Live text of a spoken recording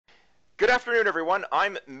Good afternoon, everyone.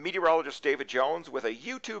 I'm meteorologist David Jones with a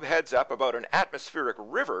YouTube heads up about an atmospheric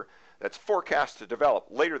river that's forecast to develop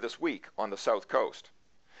later this week on the south coast.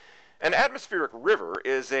 An atmospheric river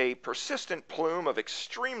is a persistent plume of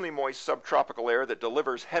extremely moist subtropical air that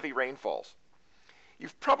delivers heavy rainfalls.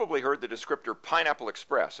 You've probably heard the descriptor Pineapple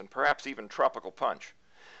Express and perhaps even Tropical Punch.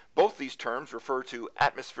 Both these terms refer to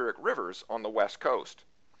atmospheric rivers on the west coast.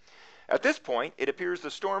 At this point, it appears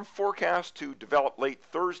the storm forecast to develop late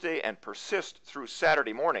Thursday and persist through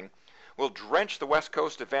Saturday morning will drench the west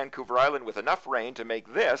coast of Vancouver Island with enough rain to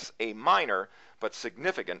make this a minor but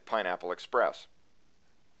significant Pineapple Express.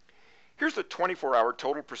 Here's the 24-hour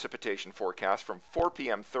total precipitation forecast from 4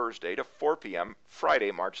 p.m. Thursday to 4 p.m.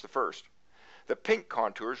 Friday, March the 1st. The pink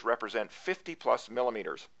contours represent 50-plus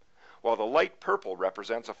millimeters, while the light purple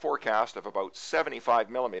represents a forecast of about 75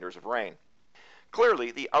 millimeters of rain.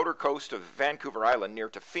 Clearly, the outer coast of Vancouver Island near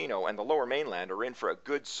Tofino and the lower mainland are in for a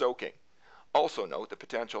good soaking. Also note the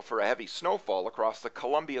potential for a heavy snowfall across the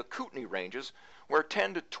Columbia-Kootenay ranges, where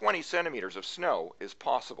 10 to 20 centimeters of snow is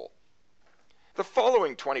possible. The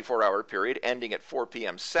following 24-hour period, ending at 4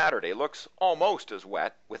 p.m. Saturday, looks almost as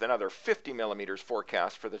wet, with another 50 millimeters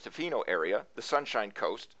forecast for the Tofino area, the Sunshine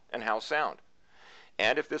Coast, and Howe Sound.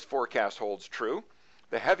 And if this forecast holds true,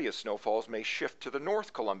 the heaviest snowfalls may shift to the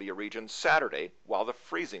North Columbia region Saturday while the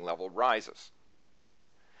freezing level rises.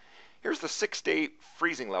 Here's the 6-day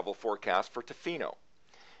freezing level forecast for Tofino.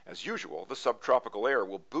 As usual, the subtropical air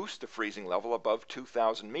will boost the freezing level above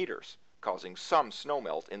 2,000 meters, causing some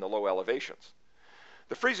snowmelt in the low elevations.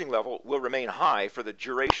 The freezing level will remain high for the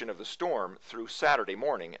duration of the storm through Saturday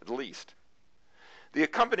morning at least. The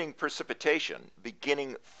accompanying precipitation,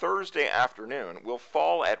 beginning Thursday afternoon, will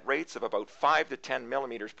fall at rates of about 5 to 10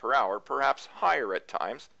 millimeters per hour, perhaps higher at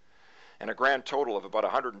times, and a grand total of about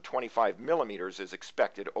 125 millimeters is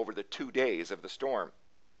expected over the 2 days of the storm.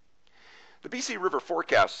 The BC River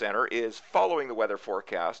Forecast Center is following the weather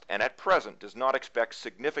forecast and at present does not expect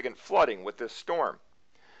significant flooding with this storm.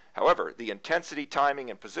 However, the intensity, timing,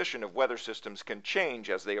 and position of weather systems can change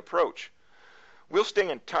as they approach. We'll stay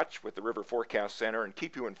in touch with the River Forecast Center and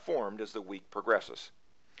keep you informed as the week progresses.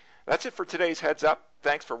 That's it for today's Heads Up.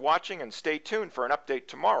 Thanks for watching and stay tuned for an update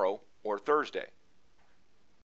tomorrow or Thursday.